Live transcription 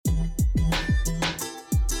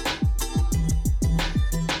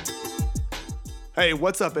Hey,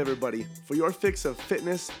 what's up, everybody? For your fix of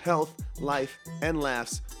fitness, health, life, and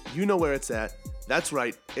laughs, you know where it's at. That's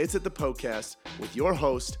right, it's at the podcast with your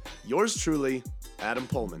host, yours truly, Adam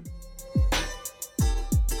Pullman.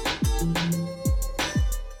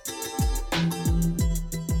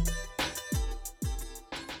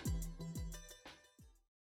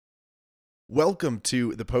 Welcome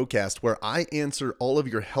to the podcast where I answer all of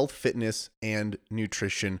your health, fitness, and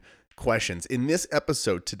nutrition questions. In this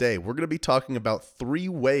episode today, we're going to be talking about 3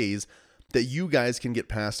 ways that you guys can get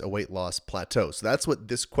past a weight loss plateau. So that's what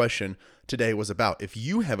this question today was about. If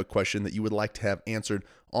you have a question that you would like to have answered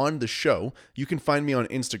on the show, you can find me on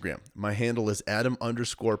Instagram. My handle is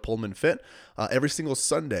Adam_PullmanFit. Every single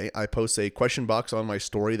Sunday, I post a question box on my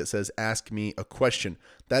story that says, "Ask me a question."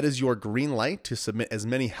 That is your green light to submit as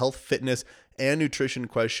many health, fitness, and nutrition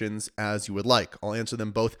questions as you would like. I'll answer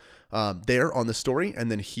them both there on the story and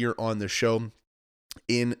then here on the show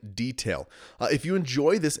in detail. If you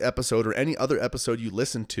enjoy this episode or any other episode you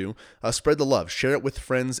listen to, spread the love, share it with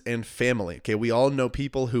friends and family. Okay, we all know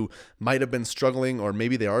people who might have been struggling, or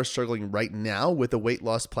maybe they are struggling right now with a weight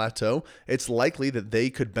loss plateau. It's likely that they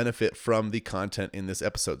could benefit from the content in this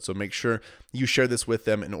episode. So make sure you share this with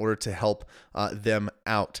them in order to help them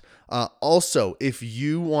out. Also, if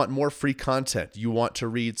you want more free content, you want to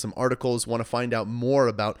read some articles, want to find out more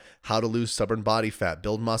about how to lose stubborn body fat,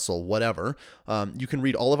 build muscle, whatever, you can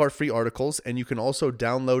read all of our free articles, and you can also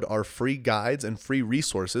download our free guides and free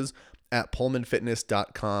resources at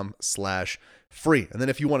pullmanfitness.com/free. And then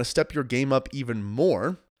if you want to step your game up even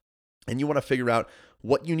more and you want to figure out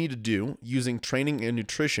what you need to do using training and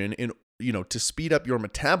nutrition to speed up your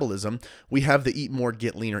metabolism, we have the Eat More,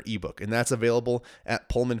 Get Leaner ebook, and that's available at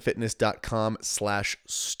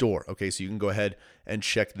pullmanfitness.com/store. Okay, so you can go ahead and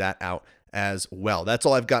check that out as well. That's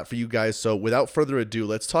all I've got for you guys. So without further ado,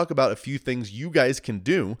 let's talk about a few things you guys can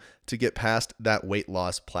do to get past that weight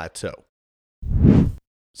loss plateau.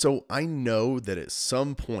 So I know that at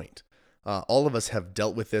some point, all of us have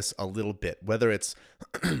dealt with this a little bit, whether it's,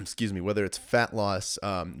 whether it's fat loss,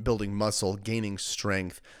 building muscle, gaining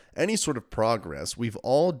strength, any sort of progress. We've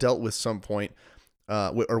all dealt with some point,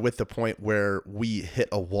 or with the point where we hit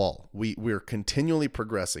a wall. We're continually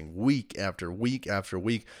progressing week after week after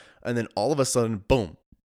week, and then all of a sudden, boom,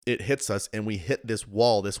 it hits us, and we hit this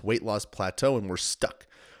wall, this weight loss plateau, and we're stuck,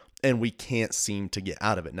 and we can't seem to get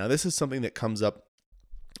out of it. Now, this is something that comes up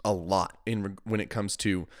a lot when it comes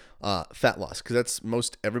to fat loss, because that's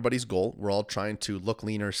most everybody's goal. We're all trying to look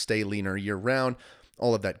leaner, stay leaner year round,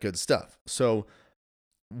 all of that good stuff. So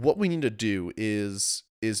what we need to do is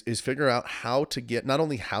figure out not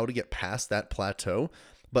only how to get past that plateau,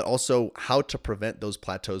 but also how to prevent those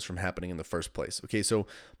plateaus from happening in the first place. Okay, so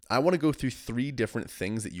I want to go through 3 different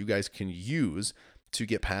things that you guys can use to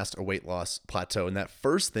get past a weight loss plateau. And that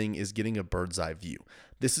first thing is getting a bird's eye view.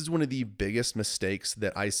 This is one of the biggest mistakes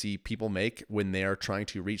that I see people make when they are trying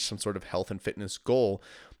to reach some sort of health and fitness goal.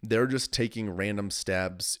 They're just taking random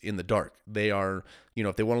stabs in the dark. They are,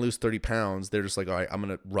 if they want to lose 30 pounds, they're just like, all right, I'm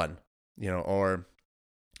going to run, or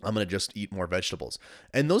I'm going to just eat more vegetables.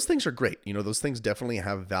 And those things are great. Those things definitely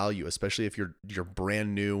have value, especially if you're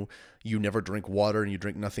brand new, you never drink water and you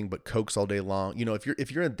drink nothing but Cokes all day long.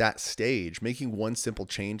 If you're at that stage, making one simple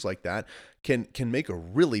change like that can make a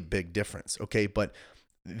really big difference. Okay. But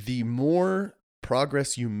the more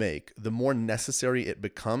progress you make, the more necessary it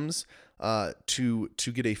becomes to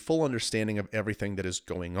get a full understanding of everything that is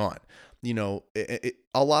going on. A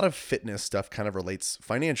lot of fitness stuff kind of relates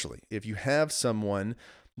financially. If you have someone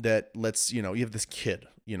that you have this kid,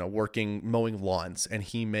 mowing lawns, and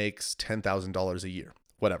he makes $10,000 a year,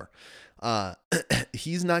 whatever.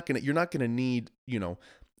 You're not going to need,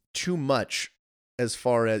 too much as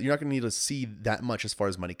far as, you're not going to need to see that much as far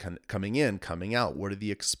as money coming in, coming out. What are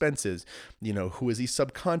the expenses? Who is he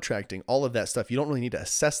subcontracting? All of that stuff. You don't really need to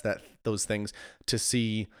assess those things to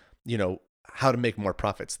see, how to make more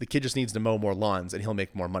profits. The kid just needs to mow more lawns and he'll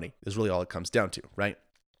make more money is really all it comes down to, right?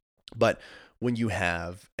 But when you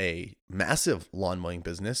have a massive lawn mowing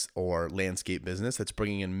business or landscape business that's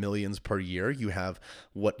bringing in millions per year, you have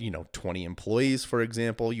 20 employees, for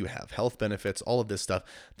example, you have health benefits, all of this stuff.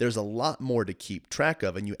 There's a lot more to keep track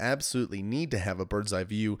of, and you absolutely need to have a bird's eye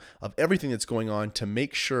view of everything that's going on to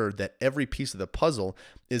make sure that every piece of the puzzle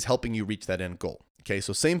is helping you reach that end goal. Okay,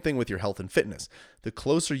 so same thing with your health and fitness. The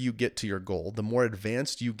closer you get to your goal, the more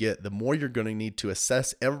advanced you get, the more you're going to need to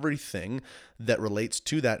assess everything that relates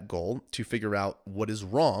to that goal to figure out what is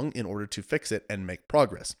wrong in order to fix it and make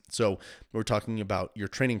progress. So we're talking about your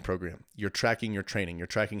training program. You're tracking your training. You're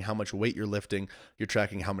tracking how much weight you're lifting. You're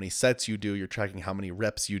tracking how many sets you do. You're tracking how many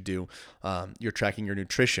reps you do. You're tracking your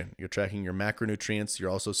nutrition. You're tracking your macronutrients.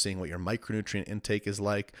 You're also seeing what your micronutrient intake is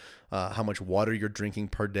like, how much water you're drinking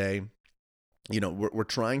per day. We're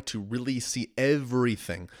trying to really see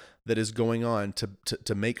everything that is going on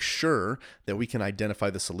to make sure that we can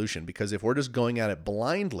identify the solution. Because if we're just going at it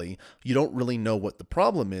blindly, you don't really know what the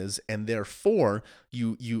problem is, and therefore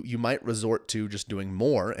you might resort to just doing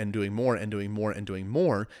more and doing more and doing more and doing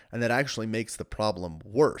more, and that actually makes the problem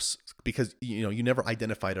worse because you never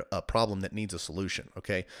identified a problem that needs a solution.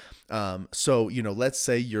 Okay, so let's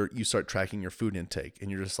say you start tracking your food intake,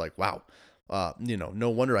 and you're just like, wow. No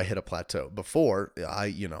wonder I hit a plateau. Before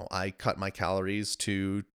I cut my calories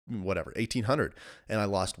to whatever, 1800, and I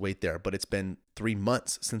lost weight there, but it's been 3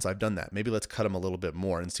 months since I've done that. Maybe let's cut them a little bit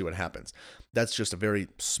more and see what happens. That's just a very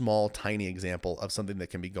small, tiny example of something that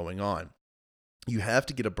can be going on. You have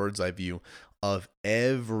to get a bird's eye view of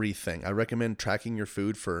everything. I recommend tracking your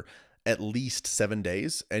food for at least 7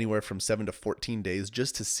 days, anywhere from 7 to 14 days,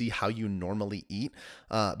 just to see how you normally eat,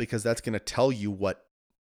 because that's going to tell you what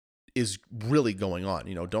is really going on.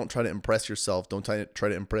 Don't try to impress yourself. Don't try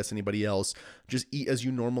to impress anybody else. Just eat as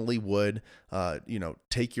you normally would.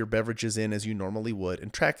 Take your beverages in as you normally would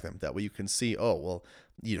and track them. That way you can see, oh, well,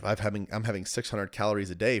 I'm having 600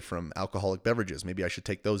 calories a day from alcoholic beverages. Maybe I should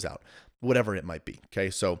take those out, whatever it might be. Okay.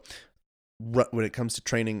 So when it comes to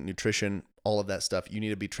training, nutrition, all of that stuff, you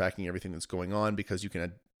need to be tracking everything that's going on, because you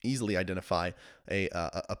can easily identify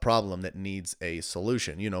a problem that needs a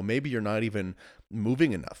solution. Maybe you're not even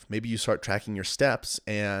moving enough. Maybe you start tracking your steps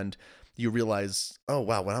and you realize, oh,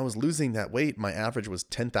 wow, when I was losing that weight, my average was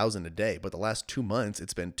 10,000 a day. But the last 2 months,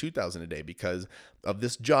 it's been 2,000 a day because of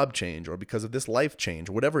this job change or because of this life change,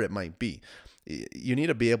 whatever it might be. You need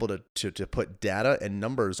to be able to put data and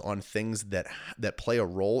numbers on things that play a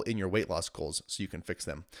role in your weight loss goals so you can fix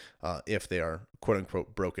them if they are quote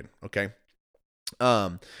unquote broken. Okay.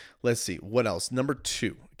 Let's see what else. Number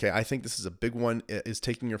 2. Okay. I think this is a big one, is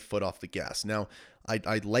taking your foot off the gas. Now,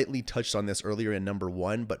 I lightly touched on this earlier in number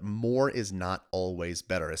 1, but more is not always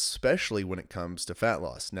better, especially when it comes to fat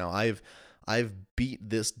loss. Now, I've beat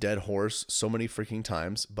this dead horse so many freaking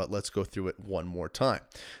times, but let's go through it one more time.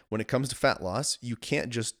 When it comes to fat loss, you can't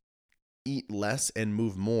just eat less and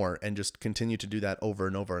move more and just continue to do that over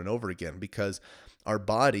and over and over again, because our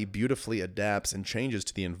body beautifully adapts and changes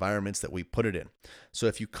to the environments that we put it in. So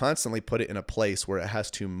if you constantly put it in a place where it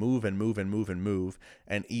has to move and move and move and move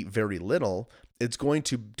and eat very little, it's going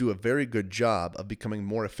to do a very good job of becoming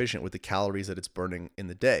more efficient with the calories that it's burning in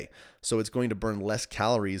the day. So it's going to burn less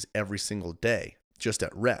calories every single day, just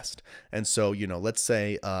at rest. And so, let's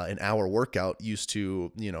say an hour workout used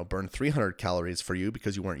to, burn 300 calories for you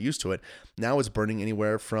because you weren't used to it. Now it's burning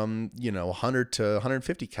anywhere from, 100 to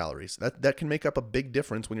 150 calories. That can make up a big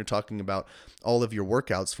difference when you're talking about all of your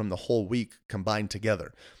workouts from the whole week combined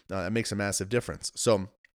together. It makes a massive difference. So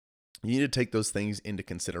you need to take those things into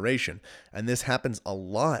consideration. And this happens a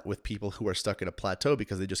lot with people who are stuck at a plateau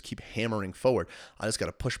because they just keep hammering forward. I just got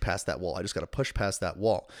to push past that wall. I just got to push past that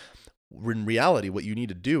wall. In reality, what you need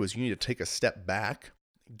to do is you need to take a step back,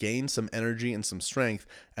 gain some energy and some strength,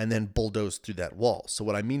 and then bulldoze through that wall. So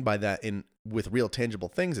what I mean by that with real tangible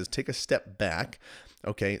things is take a step back,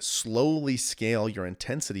 okay, slowly scale your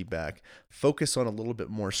intensity back, focus on a little bit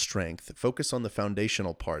more strength, focus on the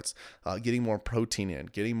foundational parts, getting more protein in,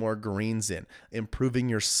 getting more greens in, improving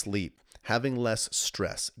your sleep, having less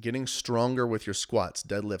stress, getting stronger with your squats,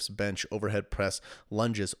 deadlifts, bench, overhead press,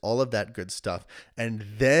 lunges, all of that good stuff. And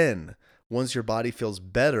then once your body feels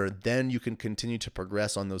better, then you can continue to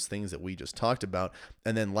progress on those things that we just talked about.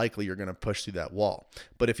 And then likely you're going to push through that wall.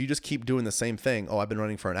 But if you just keep doing the same thing, oh, I've been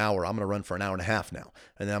running for an hour, I'm going to run for an hour and a half now,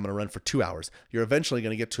 and then I'm going to run for 2 hours, you're eventually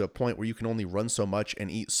going to get to a point where you can only run so much and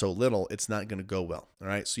eat so little. It's not going to go well. All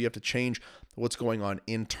right. So you have to change what's going on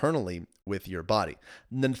internally with your body.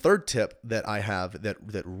 And then the third tip that I have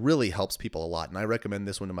that really helps people a lot, and I recommend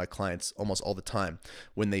this one to my clients almost all the time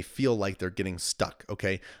when they feel like they're getting stuck,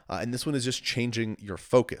 okay? And this one is just changing your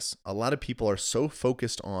focus. A lot of people are so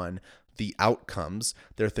focused on the outcomes.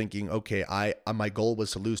 They're thinking, okay, my goal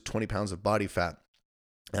was to lose 20 pounds of body fat.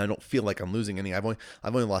 and I don't feel like I'm losing any. I've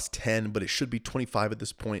only lost 10, but it should be 25 at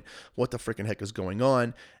this point. What the freaking heck is going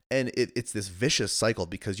on? And it's this vicious cycle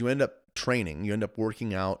because you end up training, you end up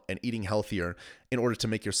working out and eating healthier in order to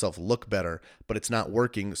make yourself look better, but it's not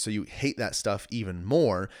working. So you hate that stuff even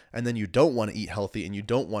more. And then you don't want to eat healthy and you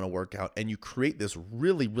don't want to work out. And you create this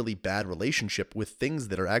really, really bad relationship with things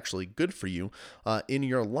that are actually good for you in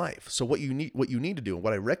your life. So what you need to do, and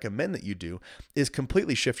what I recommend that you do, is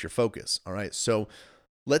completely shift your focus. All right. So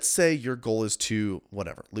let's say your goal is to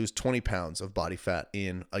lose 20 pounds of body fat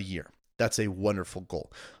in a year. That's a wonderful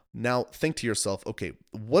goal. Now think to yourself, okay,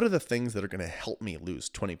 what are the things that are going to help me lose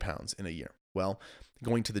 20 pounds in a year? Well,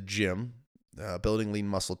 going to the gym, building lean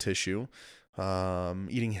muscle tissue,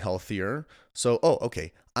 eating healthier. So,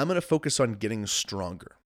 okay, I'm going to focus on getting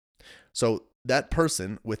stronger. So that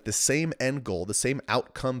person with the same end goal, the same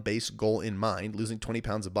outcome-based goal in mind, losing 20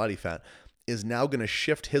 pounds of body fat, is now going to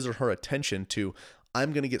shift his or her attention to,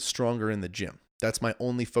 I'm going to get stronger in the gym. That's my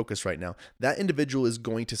only focus right now. That individual is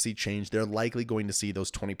going to see change. They're likely going to see those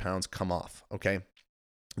 20 pounds come off, okay?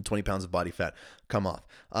 20 pounds of body fat come off.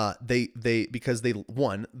 Because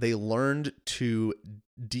they learned to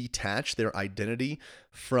detach their identity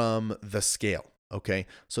from the scale, okay?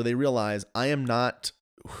 So they realize, I am not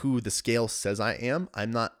who the scale says I am. I'm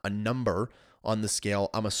not a number on the scale.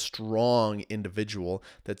 I'm a strong individual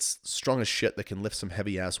that's strong as shit that can lift some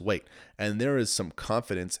heavy ass weight. And there is some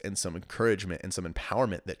confidence and some encouragement and some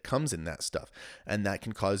empowerment that comes in that stuff. And that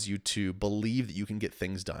can cause you to believe that you can get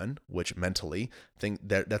things done, which mentally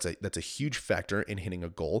that's a huge factor in hitting a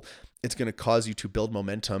goal. It's going to cause you to build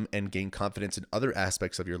momentum and gain confidence in other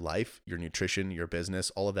aspects of your life, your nutrition, your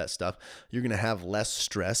business, all of that stuff. You're going to have less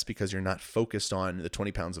stress because you're not focused on the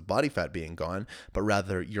 20 pounds of body fat being gone, but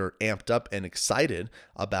rather you're amped up and excited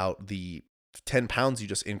about the 10 pounds you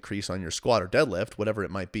just increase on your squat or deadlift, whatever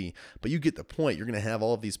it might be. But you get the point. You're going to have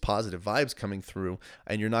all of these positive vibes coming through,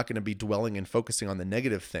 and you're not going to be dwelling and focusing on the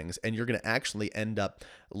negative things. And you're going to actually end up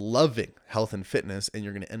loving health and fitness, and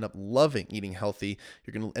you're going to end up loving eating healthy.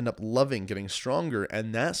 You're going to end up loving getting stronger.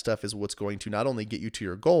 And that stuff is what's going to not only get you to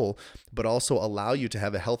your goal, but also allow you to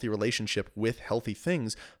have a healthy relationship with healthy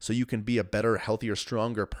things so you can be a better, healthier,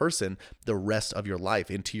 stronger person the rest of your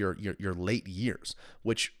life into your late years,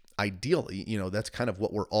 which ideally, that's kind of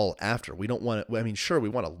what we're all after. We don't want to, sure, we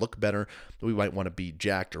want to look better. We might want to be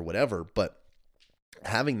jacked or whatever, but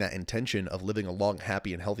having that intention of living a long,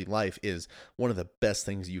 happy, and healthy life is one of the best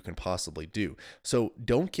things you can possibly do. So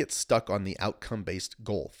don't get stuck on the outcome-based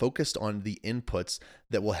goal. Focus on the inputs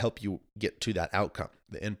that will help you get to that outcome.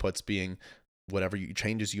 The inputs being whatever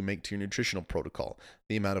changes you make to your nutritional protocol,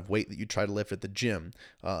 the amount of weight that you try to lift at the gym,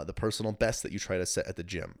 the personal best that you try to set at the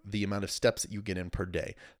gym, the amount of steps that you get in per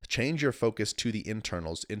day. Change your focus to the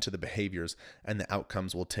internals, into the behaviors, and the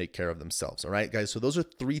outcomes will take care of themselves. All right, guys? So those are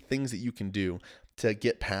 3 things that you can do to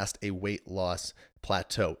get past a weight loss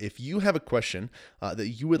plateau. If you have a question that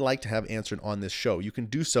you would like to have answered on this show, you can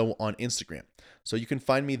do so on Instagram. So you can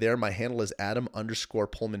find me there. My handle is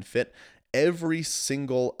Adam_PullmanFit. Every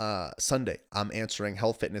single Sunday, I'm answering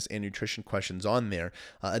health, fitness, and nutrition questions on there.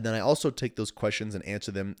 And then I also take those questions and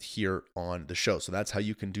answer them here on the show. So that's how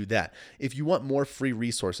you can do that. If you want more free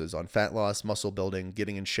resources on fat loss, muscle building,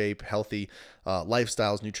 getting in shape, healthy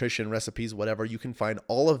lifestyles, nutrition, recipes, whatever, you can find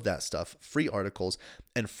all of that stuff, free articles,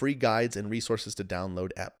 and free guides and resources to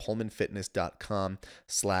download at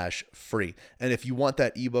pullmanfitness.com/free. And if you want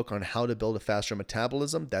that ebook on how to build a faster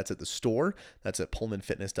metabolism, that's at the store. That's at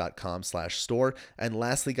pullmanfitness.com/store. And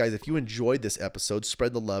lastly, guys, if you enjoyed this episode,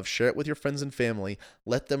 spread the love, share it with your friends and family.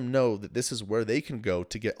 Let them know that this is where they can go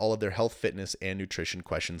to get all of their health, fitness, and nutrition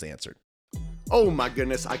questions answered. Oh my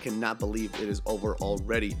goodness, I cannot believe it is over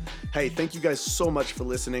already. Hey, thank you guys so much for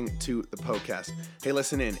listening to the podcast. Hey,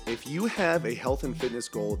 listen in. If you have a health and fitness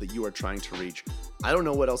goal that you are trying to reach, I don't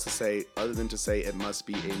know what else to say other than to say it must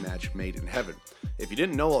be a match made in heaven. If you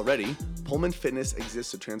didn't know already, Pullman Fitness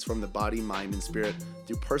exists to transform the body, mind, and spirit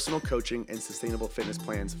through personal coaching and sustainable fitness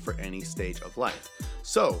plans for any stage of life.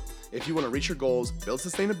 So, if you want to reach your goals, build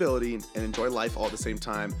sustainability, and enjoy life all at the same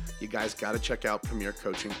time, you guys got to check out Premier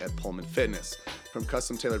Coaching at Pullman Fitness. From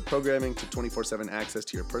custom-tailored programming to 24/7 access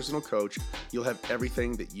to your personal coach, you'll have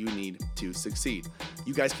everything that you need to succeed.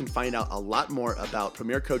 You guys can find out a lot more about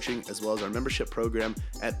Premier Coaching as well as our membership program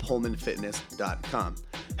at pullmanfitness.com.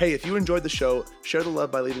 Hey, if you enjoyed the show, share the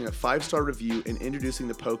love by leaving a 5-star review and introducing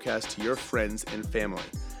the podcast to your friends and family.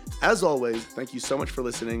 As always, thank you so much for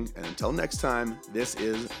listening, and until next time, this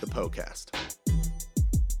is the podcast.